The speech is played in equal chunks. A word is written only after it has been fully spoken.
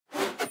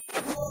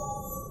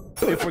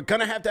if we're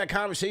going to have that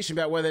conversation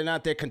about whether or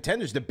not they're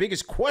contenders, the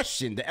biggest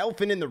question, the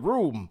elephant in the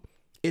room,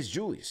 is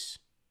Julius.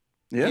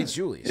 Yeah, it's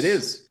Julius. It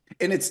is.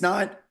 And it's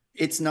not,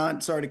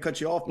 sorry to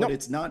cut you off, but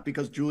it's not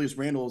because Julius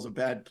Randle is a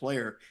bad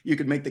player. You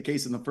could make the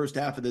case in the first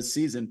half of this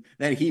season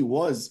that he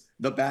was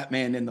the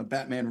Batman in the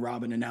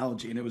Batman-Robin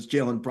analogy, and it was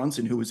Jalen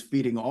Brunson who was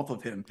feeding off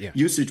of him. Yeah.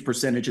 Usage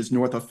percentage is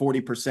north of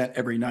 40%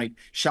 every night,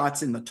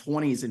 shots in the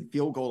 20s in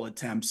field goal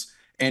attempts.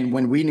 And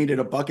when we needed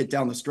a bucket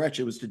down the stretch,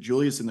 it was to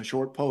Julius in the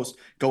short post,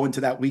 go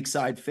into that weak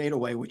side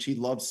fadeaway, which he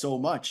loves so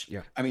much.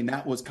 Yeah. I mean,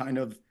 that was kind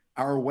of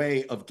our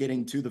way of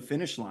getting to the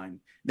finish line.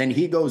 Then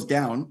he goes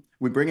down.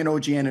 We bring in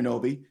OG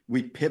Anunoby.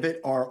 We pivot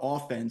our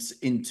offense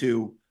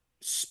into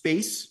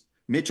space.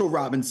 Mitchell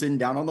Robinson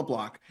down on the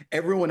block.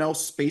 Everyone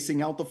else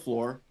spacing out the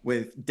floor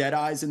with dead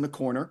eyes in the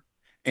corner.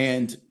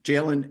 And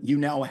Jalen, you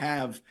now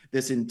have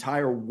this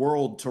entire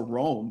world to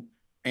roam.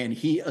 And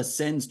he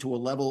ascends to a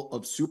level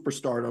of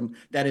superstardom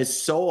that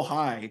is so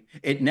high,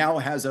 it now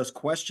has us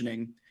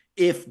questioning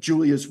if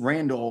Julius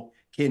Randle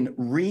can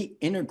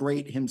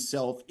reintegrate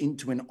himself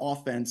into an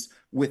offense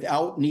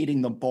without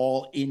needing the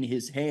ball in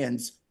his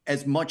hands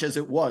as much as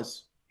it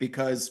was.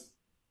 Because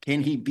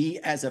can he be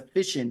as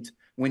efficient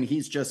when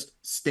he's just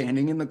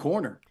standing in the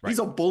corner? Right. He's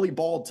a bully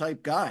ball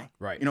type guy.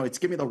 Right. You know, it's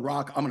give me the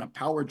rock. I'm going to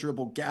power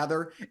dribble,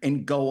 gather,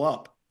 and go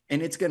up.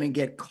 And it's going to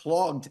get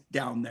clogged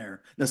down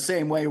there the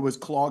same way it was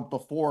clogged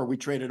before we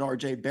traded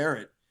RJ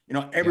Barrett. You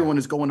know, everyone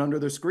is going under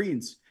their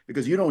screens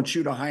because you don't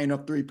shoot a high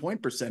enough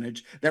 3-point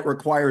percentage that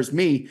requires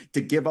me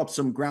to give up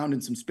some ground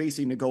and some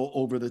spacing to go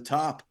over the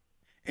top.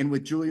 And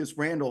with Julius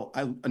Randle,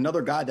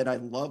 another guy that I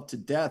love to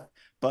death,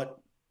 but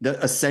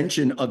the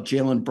ascension of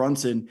Jalen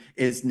Brunson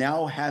is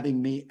now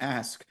having me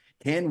ask,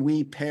 can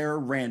we pair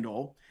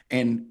Randle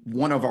and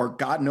one of our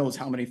God knows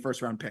how many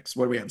first round picks?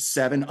 What do we have?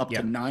 7 up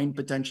to 9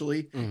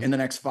 potentially in the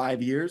next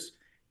 5 years.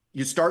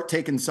 You start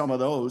taking some of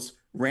those.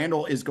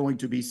 Randle is going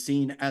to be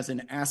seen as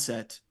an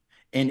asset.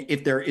 And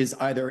if there is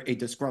either a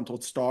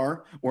disgruntled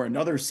star or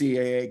another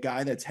CAA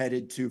guy that's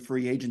headed to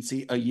free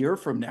agency a year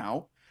from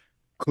now,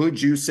 could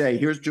you say,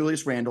 here's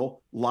Julius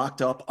Randle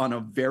locked up on a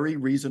very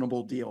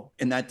reasonable deal?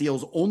 And that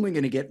deal's only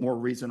going to get more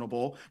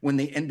reasonable when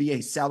the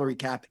NBA salary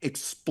cap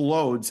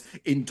explodes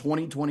in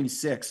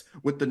 2026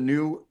 with the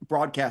new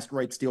broadcast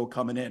rights deal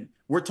coming in.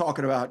 We're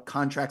talking about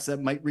contracts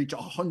that might reach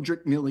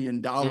 $100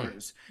 million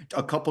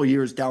a couple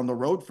years down the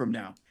road from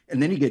now.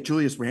 And then you get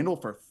Julius Randle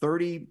for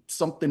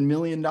 30-something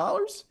million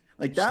dollars.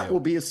 Like that will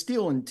be a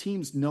steal, and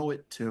teams know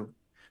it too.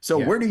 So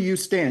where do you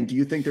stand? Do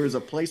you think there is a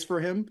place for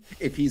him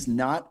if he's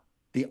not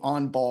the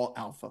on-ball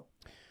alpha?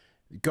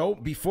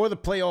 Before the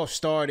playoffs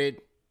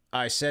started,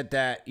 I said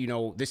that, you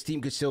know, this team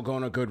could still go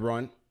on a good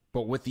run,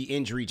 but with the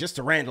injury, just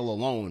to Randle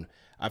alone,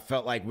 I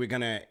felt like we're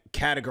going to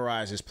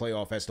categorize this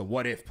playoff as the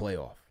what-if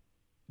playoff,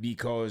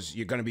 because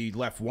you're going to be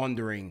left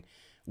wondering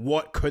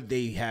what could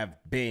they have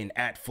been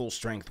at full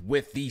strength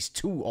with these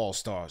two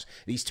all-stars,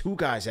 these two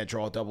guys that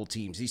draw double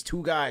teams, these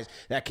two guys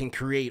that can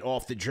create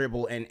off the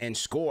dribble and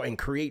score and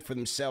create for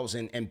themselves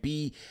and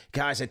be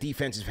guys that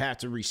defenses have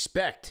to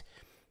respect.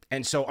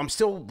 And so I'm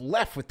still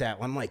left with that.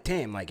 I'm like,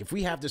 damn, like if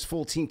we have this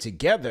full team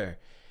together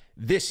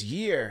this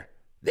year,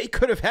 they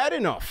could have had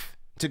enough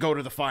to go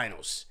to the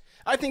finals.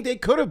 I think they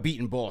could have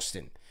beaten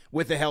Boston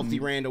with a healthy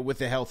Randle,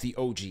 with a healthy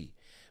OG.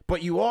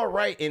 But you are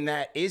right in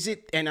that, is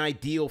it an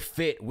ideal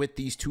fit with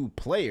these two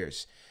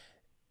players?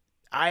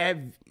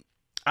 I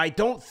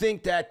don't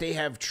think that they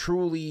have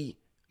truly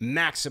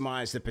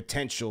maximized the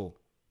potential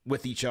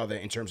with each other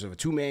in terms of a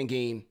two-man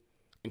game,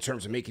 in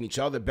terms of making each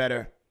other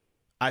better.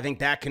 I think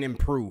that can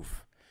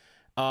improve.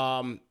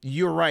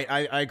 You're right.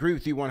 I agree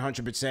with you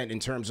 100% in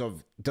terms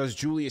of, does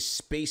Julius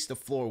space the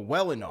floor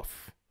well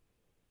enough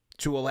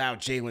to allow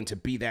Jalen to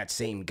be that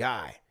same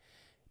guy?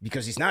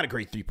 Because he's not a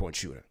great three-point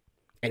shooter.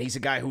 And he's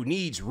a guy who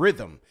needs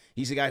rhythm.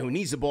 He's a guy who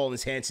needs the ball in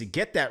his hands to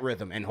get that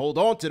rhythm and hold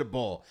on to the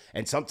ball.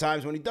 And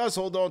sometimes when he does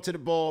hold on to the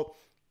ball,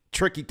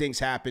 tricky things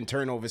happen,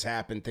 turnovers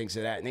happen, things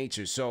of that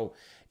nature. So,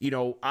 you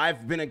know,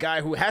 I've been a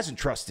guy who hasn't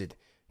trusted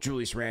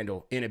Julius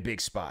Randle in a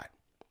big spot.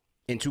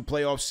 In 2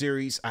 playoff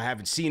series, I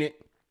haven't seen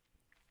it.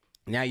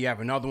 Now you have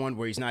another one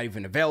where he's not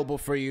even available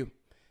for you.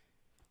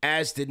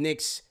 As the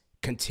Knicks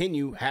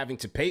continue having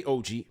to pay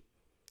OG, you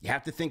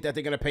have to think that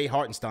they're going to pay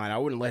Hartenstein. I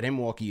wouldn't let him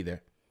walk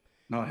either.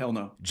 No, hell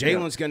no.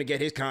 Jalen's going to get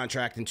his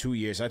contract in 2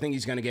 years. I think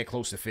he's going to get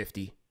close to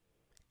 50.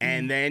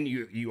 And then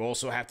you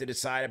also have to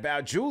decide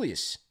about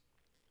Julius.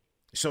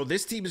 So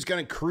this team is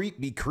going to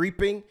be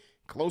creeping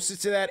closer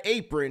to that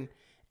apron.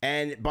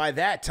 And by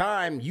that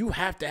time, you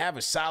have to have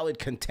a solid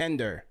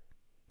contender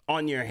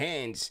on your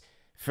hands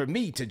for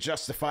me to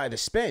justify the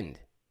spend.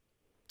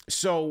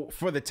 So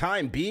for the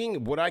time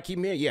being, would I keep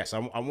him here? Yes,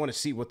 I want to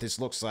see what this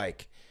looks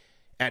like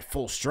at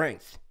full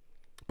strength.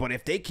 But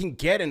if they can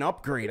get an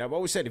upgrade, I've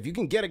always said, if you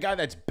can get a guy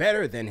that's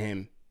better than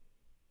him,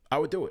 I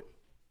would do it.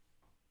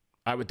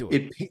 I would do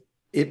it.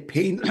 It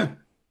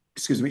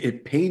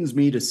pains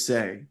me to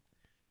say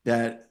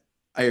that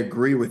I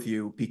agree with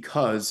you,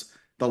 because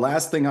the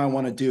last thing I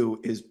want to do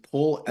is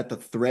pull at the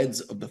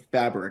threads of the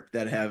fabric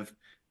that have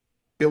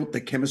built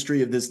the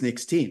chemistry of this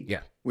Knicks team.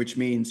 Yeah. Which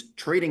means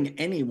trading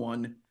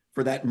anyone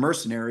for that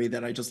mercenary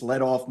that I just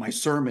led off my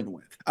sermon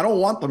with. I don't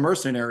want the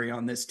mercenary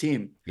on this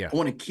team. Yeah. I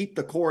want to keep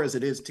the core as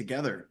it is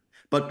together.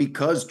 But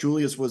because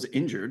Julius was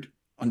injured,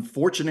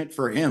 unfortunate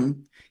for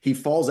him, he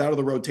falls out of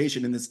the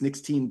rotation and this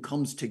Knicks team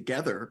comes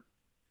together.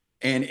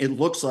 And it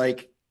looks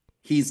like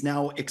he's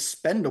now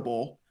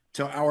expendable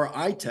to our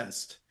eye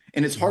test.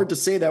 And it's hard to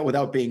say that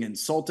without being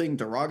insulting,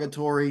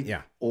 derogatory,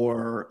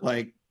 or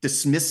like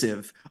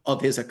dismissive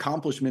of his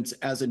accomplishments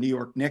as a New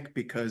York Knick,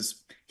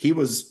 because he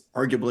was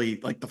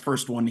arguably like the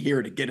first one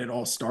here to get it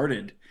all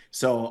started.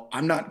 So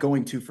I'm not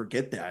going to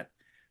forget that.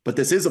 But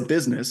this is a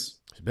business.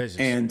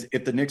 And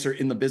if the Knicks are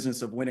in the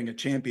business of winning a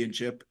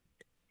championship,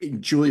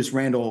 Julius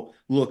Randle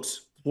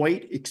looks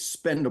quite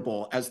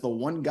expendable as the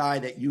one guy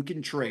that you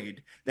can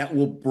trade that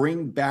will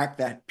bring back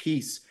that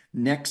piece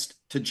next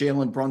to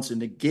Jalen Brunson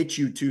to get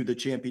you to the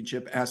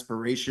championship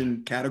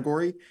aspiration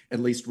category, at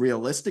least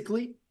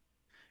realistically.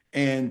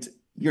 And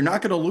you're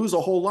not going to lose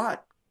a whole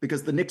lot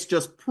because the Knicks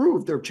just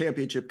proved they're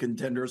championship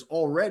contenders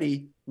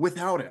already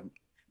without him.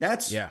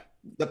 That's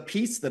the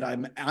piece that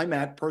I'm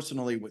at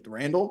personally with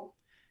Randle.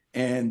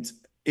 And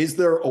is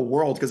there a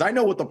world? Because I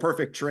know what the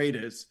perfect trade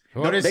is.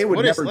 Let's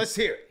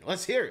hear it.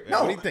 Let's hear it.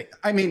 No, what do you think?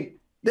 I mean,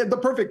 the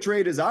perfect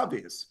trade is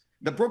obvious.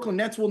 The Brooklyn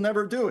Nets will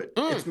never do it.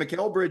 It's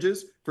Mikal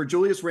Bridges for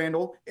Julius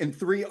Randle and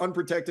 3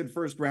 unprotected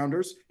first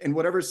rounders and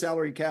whatever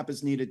salary cap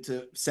is needed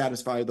to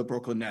satisfy the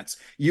Brooklyn Nets.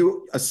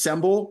 You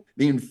assemble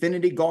the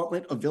infinity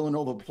gauntlet of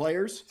Villanova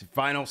players. The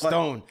final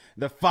stone.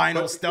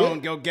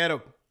 Go get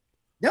him.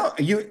 No,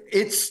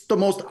 it's the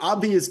most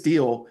obvious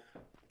deal.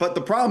 But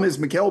the problem is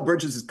Mikal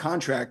Bridges'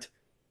 contract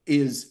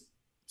is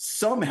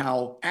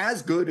somehow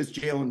as good as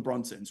Jalen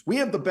Brunson's. We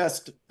have the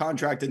best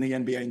contract in the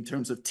NBA in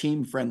terms of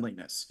team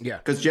friendliness. Yeah.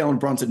 Because Jalen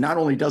Brunson not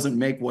only doesn't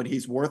make what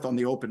he's worth on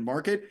the open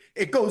market,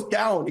 it goes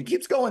down. It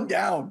keeps going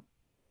down.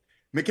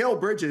 Mikal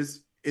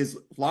Bridges is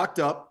locked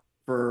up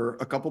for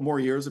a couple more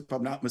years, if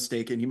I'm not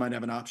mistaken. He might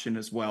have an option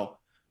as well.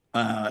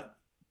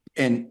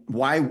 And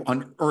why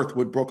on earth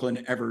would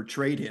Brooklyn ever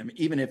trade him,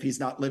 even if he's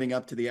not living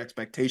up to the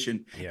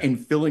expectation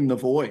and filling the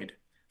void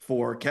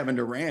for Kevin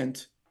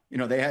Durant? You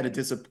know, they had a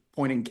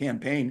disappointing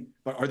campaign,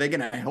 but are they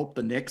going to help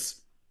the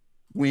Knicks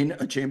win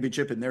a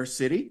championship in their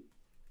city?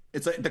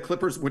 It's like the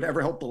Clippers would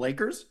ever help the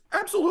Lakers?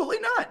 Absolutely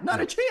not.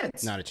 Not a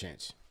chance. Not a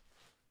chance.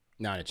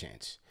 Not a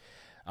chance.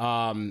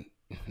 Mikal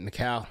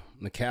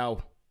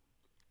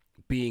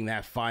being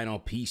that final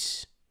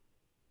piece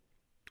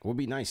would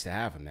be nice to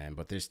have him, man.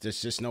 But there's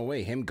just no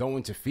way. Him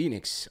going to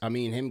Phoenix,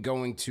 him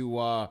going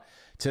to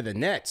the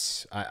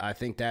Nets, I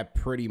think that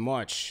pretty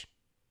much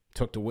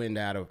took the wind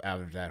out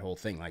of that whole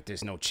thing. Like,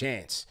 there's no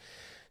chance.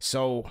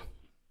 So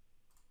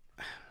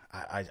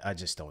I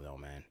just don't know,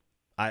 man.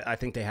 I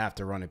think they have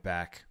to run it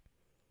back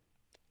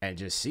and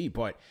just see.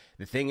 But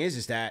the thing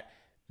is that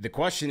the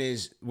question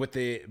is, with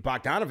the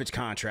Bogdanovich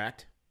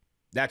contract,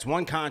 that's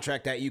one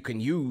contract that you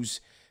can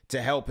use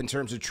to help in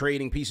terms of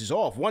trading pieces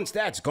off. Once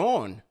that's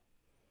gone,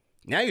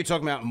 now you're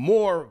talking about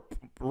more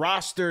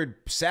rostered,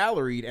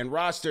 salaried, and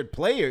rostered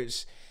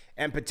players,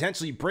 and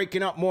potentially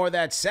breaking up more of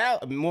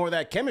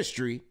that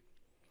chemistry.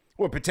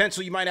 Or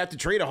potentially you might have to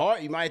trade a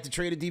Hart, you might have to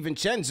trade a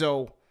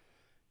DiVincenzo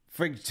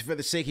for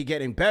the sake of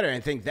getting better,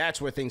 and think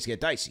that's where things get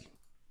dicey.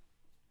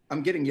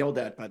 I'm getting yelled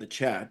at by the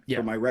chat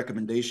for my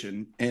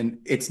recommendation, and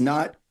it's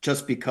not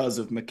just because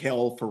of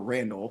Mikal for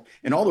Randle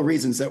and all the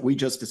reasons that we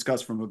just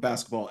discussed from a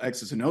basketball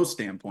X's and O's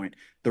standpoint.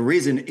 The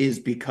reason is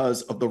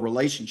because of the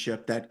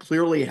relationship that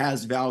clearly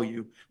has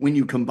value when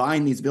you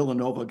combine these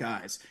Villanova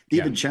guys,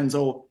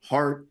 DiVincenzo,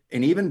 Hart,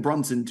 and even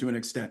Brunson to an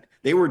extent.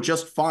 They were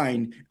just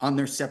fine on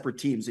their separate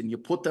teams, and you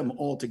put them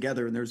all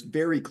together, and there's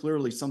very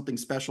clearly something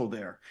special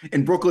there.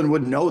 And Brooklyn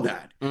would know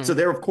that. So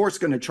they're, of course,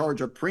 going to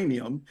charge a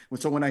premium.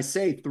 So when I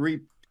say 3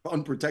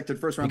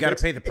 unprotected first round, you got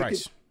to pay the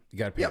price. You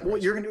got to pay. Yeah, well,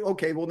 you're going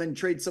to well then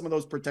trade some of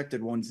those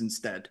protected ones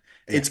instead.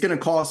 Yeah. It's going to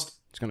cost.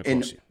 It's going to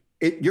cost you.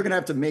 You're going to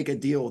have to make a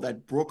deal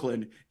that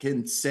Brooklyn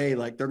can say,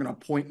 like, they're going to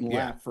point and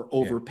laugh for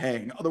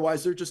overpaying.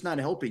 Otherwise, they're just not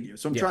helping you.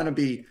 So I'm trying to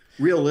be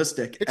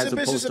realistic as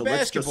opposed to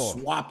let's just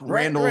swap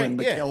Randle and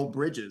Mikal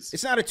Bridges.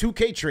 It's not a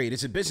 2K trade.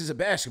 It's a business of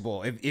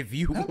basketball. If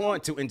you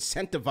want to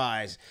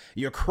incentivize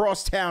your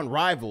crosstown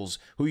rivals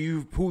who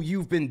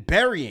you've been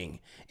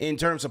burying in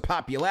terms of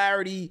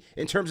popularity,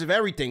 in terms of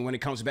everything when it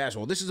comes to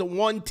basketball, this is a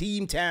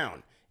one-team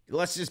town.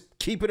 Let's just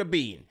keep it a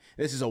bean.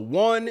 This is a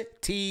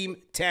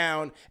one-team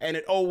town, and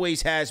it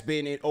always has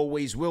been. It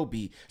always will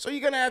be. So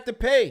you're going to have to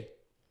pay.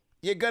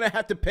 You're going to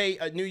have to pay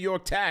a New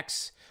York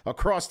tax, a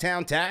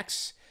crosstown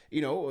tax,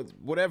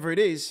 whatever it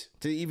is,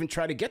 to even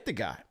try to get the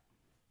guy.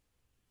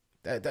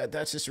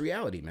 That's just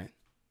reality, man.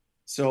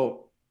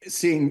 So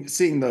seeing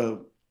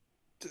the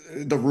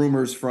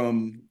rumors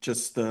from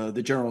just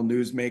the general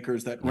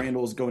newsmakers that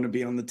Randle is going to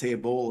be on the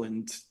table,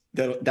 and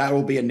that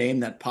will be a name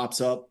that pops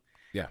up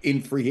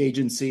in free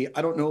agency.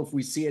 I don't know if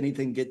we see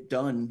anything get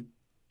done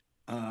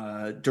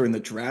during the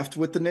draft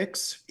with the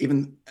Knicks,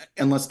 even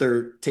unless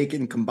they're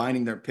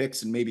combining their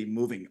picks and maybe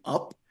moving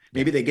up.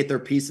 Maybe they get their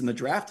piece in the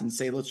draft and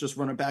say, let's just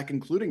run it back,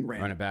 including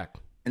Randle. Run it back.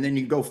 and then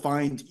you go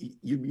find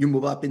you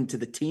move up into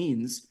the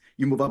teens,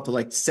 you move up to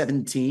like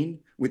 17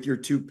 with your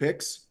 2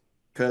 picks,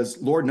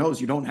 because Lord knows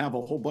you don't have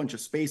a whole bunch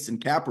of space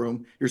and cap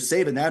room. You're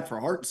saving that for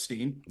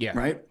Hartenstein, Yeah.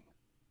 right?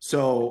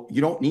 So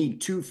you don't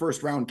need 2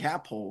 first-round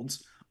cap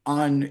holds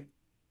on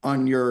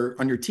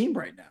your team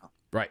right now.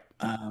 Right.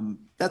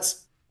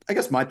 That's, I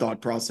guess, my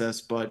thought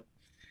process, but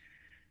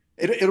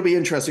it'll be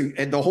interesting.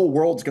 And the whole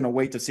world's going to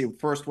wait to see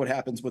first what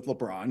happens with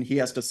LeBron. He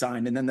has to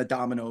sign, and then the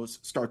dominoes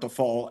start to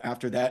fall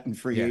after that in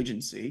free Yeah.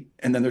 agency.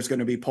 And then there's going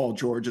to be Paul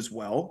George as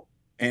well.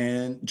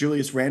 And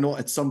Julius Randle,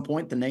 at some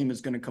point, the name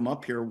is going to come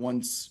up here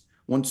once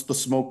the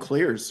smoke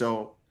clears.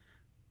 So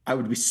I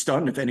would be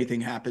stunned if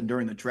anything happened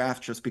during the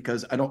draft, just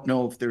because I don't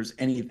know if there's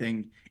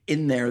anything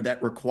in there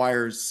that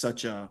requires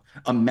such a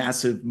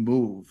massive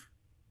move,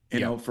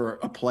 Yeah. for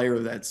a player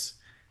that's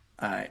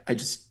I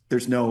just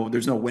there's no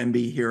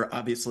Wemby here.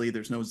 Obviously,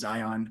 there's no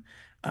Zion.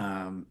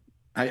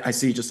 I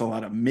see just a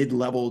lot of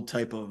mid-level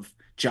type of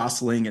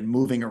jostling and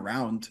moving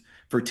around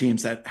for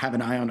teams that have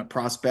an eye on a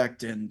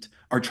prospect and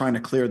are trying to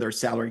clear their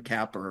salary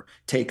cap or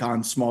take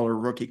on smaller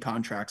rookie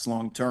contracts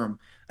long term.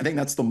 I think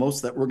that's the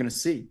most that we're going to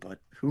see, but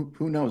who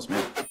knows,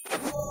 man?